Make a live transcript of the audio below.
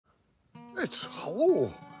It's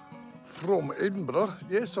hello from Edinburgh.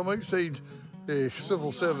 Yes, I'm outside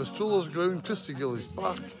Civil Service Strollers ground, Christie Gillies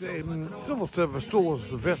Park. Civil Service Strollers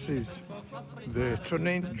versus the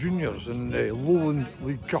Tranent Juniors in the Lowland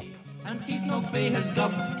League Cup. If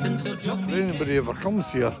anybody ever comes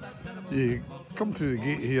here, you come through the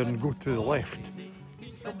gate here and go to the left.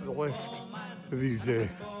 Come to the left of these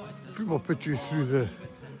people put you through the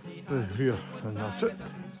here, and that's it.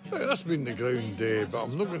 Right, that's been the ground, but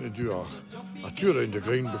I'm not going to do a tour around the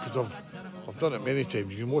ground because I've done it many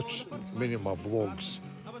times. You can watch many of my vlogs.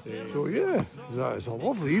 So yeah, that is a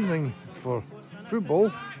lovely evening for football.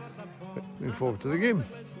 Looking forward to the game.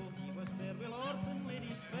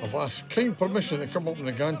 I've asked kind permission to come up in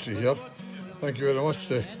the gantry here. Thank you very much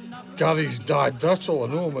to Gary's dad. That's all I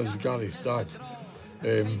know him as, Gary's dad.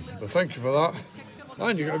 But thank you for that.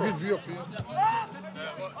 And you got a good view up here.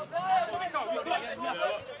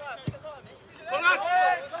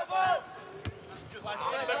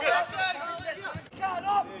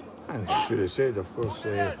 And as should have said, of course,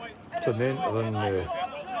 Tranent are in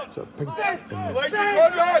sort of pink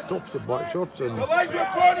and tops and black shorts, and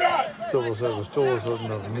Civil Service Strollers are in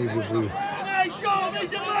their navy blue.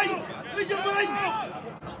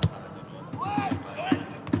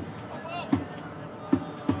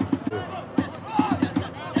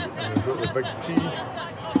 And we've got the big T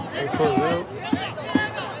over there.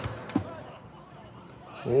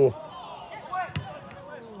 Oh.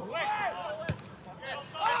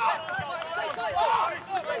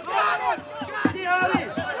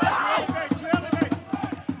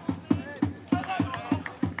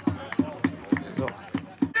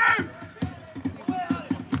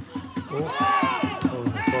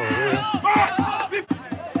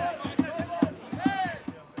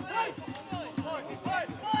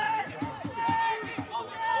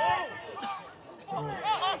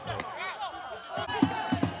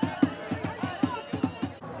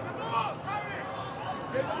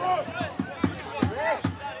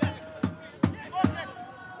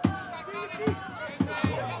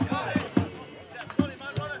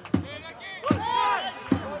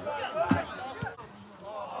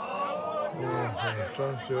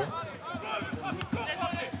 Transfer.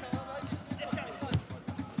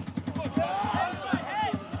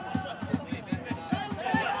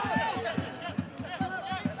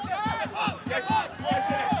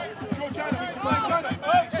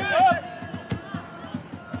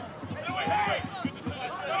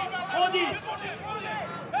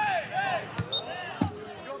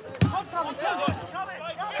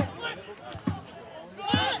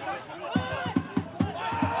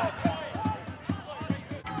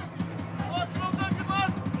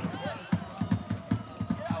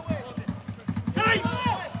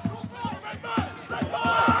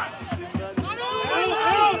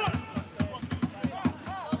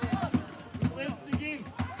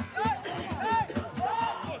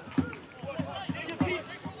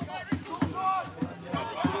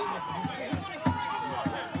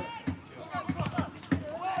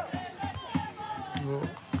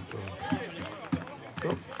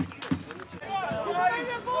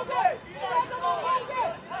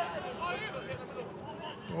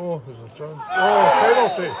 Oh, there's a chance. Oh,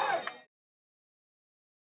 penalty!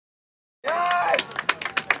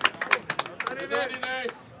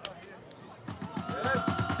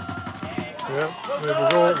 Yep, there we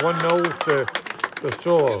go, 1-0 to the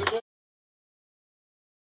Strollers.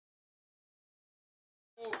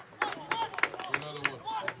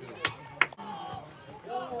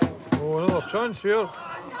 Oh, another chance here.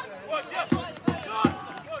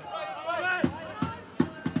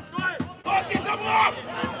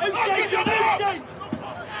 Outside!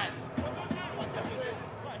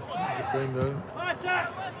 Down. Pass it!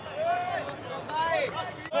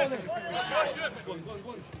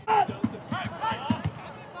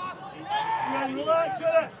 Relax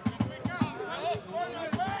with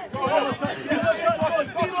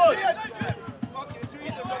it!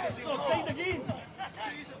 Offside again!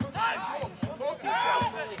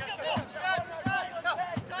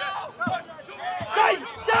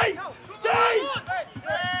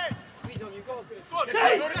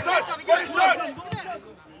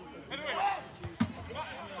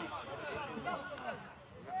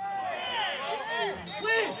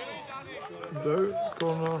 Out,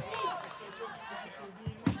 corner.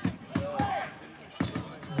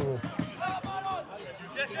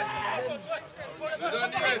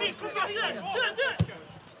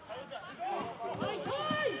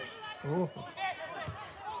 Oh.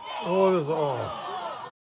 Oh, there's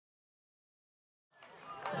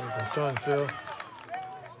there's a chance here.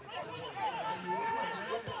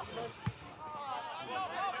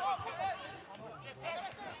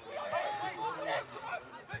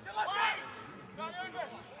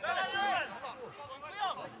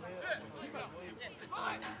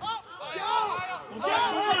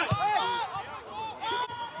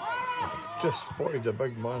 just spotted the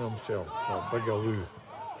big man himself, a big Lou.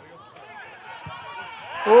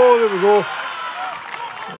 Oh, there we go.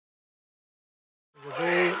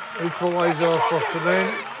 The equaliser for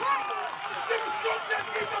Tranent.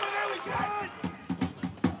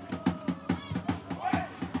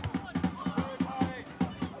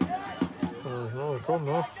 Oh, come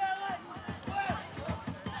now.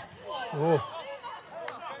 Oh.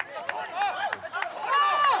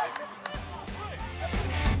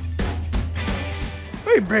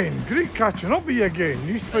 Hey Ben, great catching up with you again.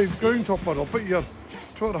 East 5 ground topper, I'll put your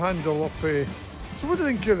Twitter handle up. So what do you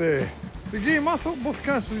think of the game? I thought both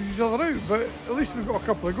cancelled each other out, but at least we've got a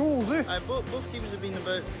couple of goals, eh? Both teams have been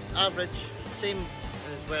about average, same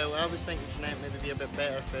as well. I was thinking Tranent maybe be a bit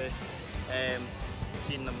better for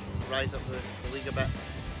seeing them rise up the league a bit.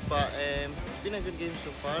 But it's been a good game so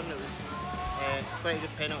far, and it was quite a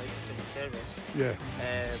good penalty for civil service. Yeah.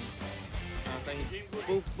 And I think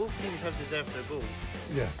both teams have deserved their goal.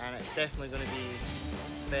 Yeah. And it's definitely going to be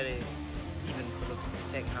very even for the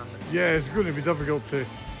second half. Yeah, it's going to be difficult to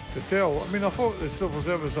tell. I mean, I thought the civil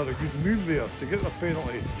service had a good move there to get the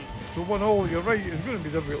penalty. So 1-1, you're right, it's going to be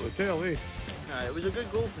difficult to tell, eh? It was a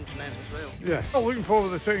good goal from Tranent as well. Yeah. Well, looking forward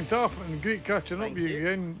to the second half, and great catching up with you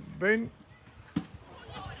again, Ben.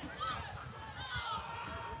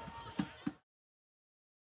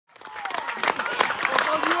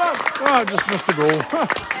 I just missed the goal.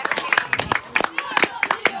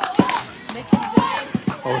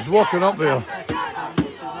 I was walking up there and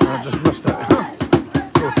I just missed it.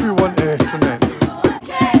 So 2-1 to Tranent.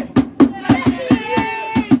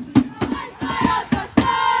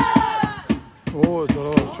 Oh, it's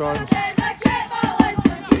another chance.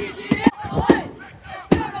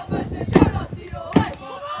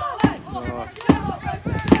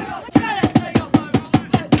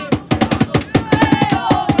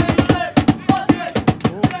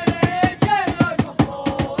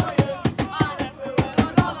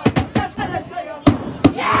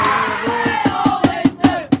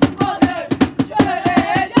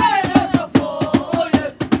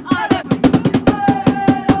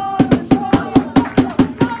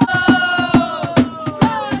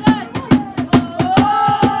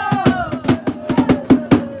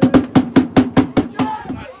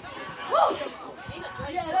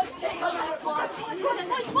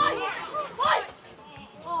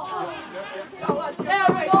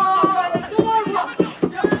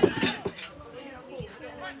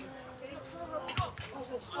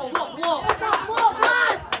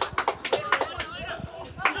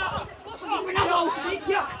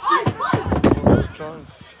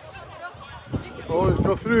 Oh, he's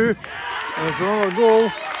got through, and it's another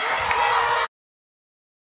goal.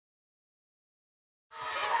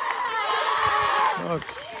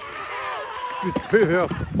 That's good play there.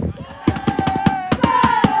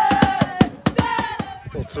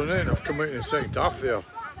 Well, Tranent have come out in the second half there.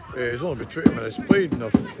 It's only been 20 minutes played and they're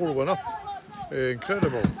 4-1 up.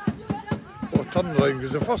 Incredible. What a turnaround,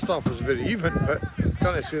 because the first half was very even, but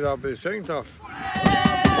can't say that about the second half.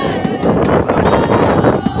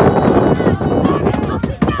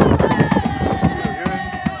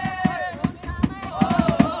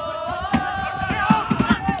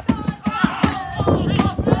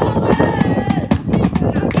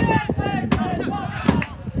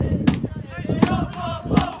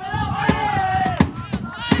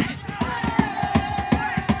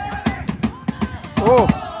 Oh!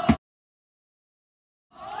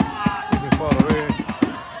 Maybe far away.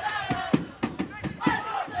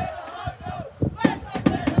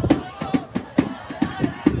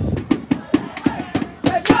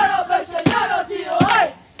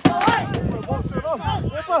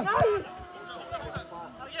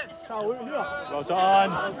 Well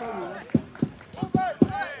done.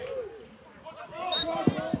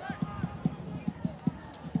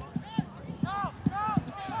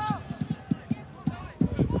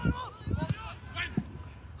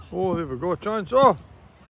 Oh, there we go, chance. Oh!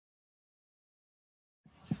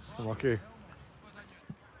 Lucky.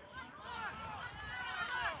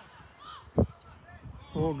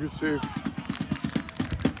 Oh, good save.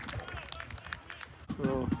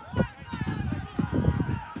 Oh.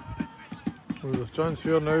 There's a chance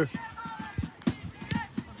here now.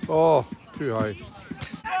 Oh, too high.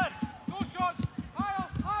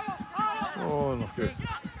 Oh, not good.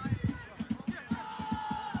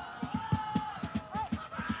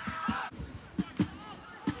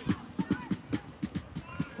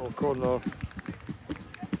 Oh, corner.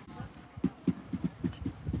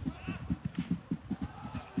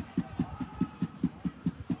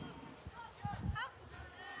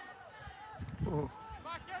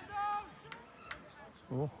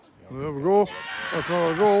 Oh, there we go. That's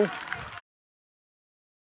another goal.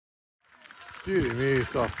 Deary me,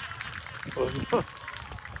 sir.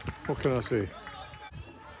 What can I say?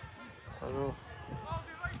 I know.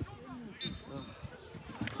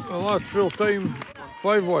 Well, that's full time,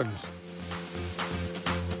 5-1.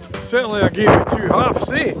 Certainly a game of 2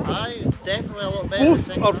 halves, eh? Aye, it was definitely a lot better than Both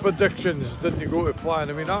second our half. predictions didn't go to plan.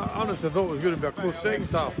 I mean, I honestly thought it was going to be a close second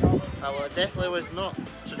half. Well, it definitely was not.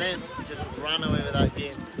 Tranent just ran away with that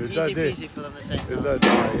game. Easy peasy for them the second They half.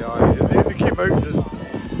 did, aye. They came out and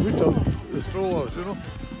just booted the Strollers, you know.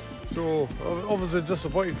 So, obviously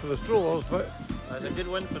disappointed for the Strollers, but That was a good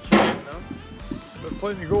win for Tranent, though.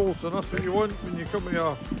 plenty of goals, and that's what you want when you come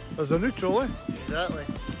here as a neutral, eh? Exactly.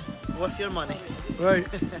 Worth your money. Right,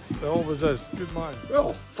 it always is. Good man.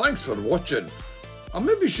 Well, thanks for watching. I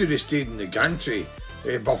maybe should have stayed in the gantry,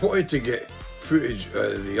 but I wanted to get footage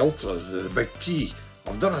of the Ultras, the Big T.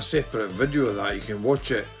 I've done a separate video of that, you can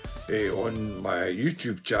watch it on my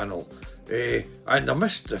YouTube channel. And I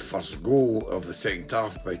missed the first goal of the second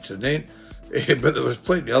half by Tranent, but there was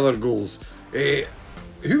plenty of other goals.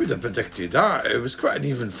 Who would have predicted that? It was quite an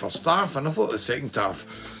even first half, and I thought the second half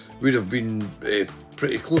would have been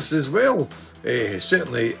pretty close as well.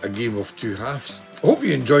 Certainly a game of 2 halves. I hope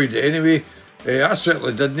you enjoyed it anyway. I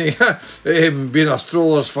certainly didn't, being a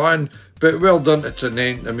Strollers fan, but well done to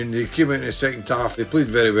Tranent. I mean, they came out in the second half, they played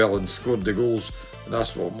very well and scored the goals, and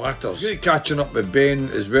that's what matters. Great catching up with Ben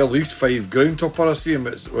as well. He's 5 ground topper, I see him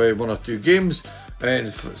at 1 or 2 games,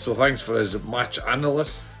 and so thanks for his match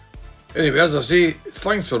analyst. Anyway, as I say,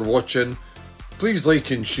 thanks for watching. Please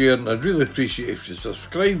like and share, and I'd really appreciate if you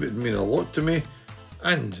subscribe, it'd mean a lot to me,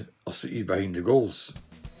 and I'll see you behind the goals.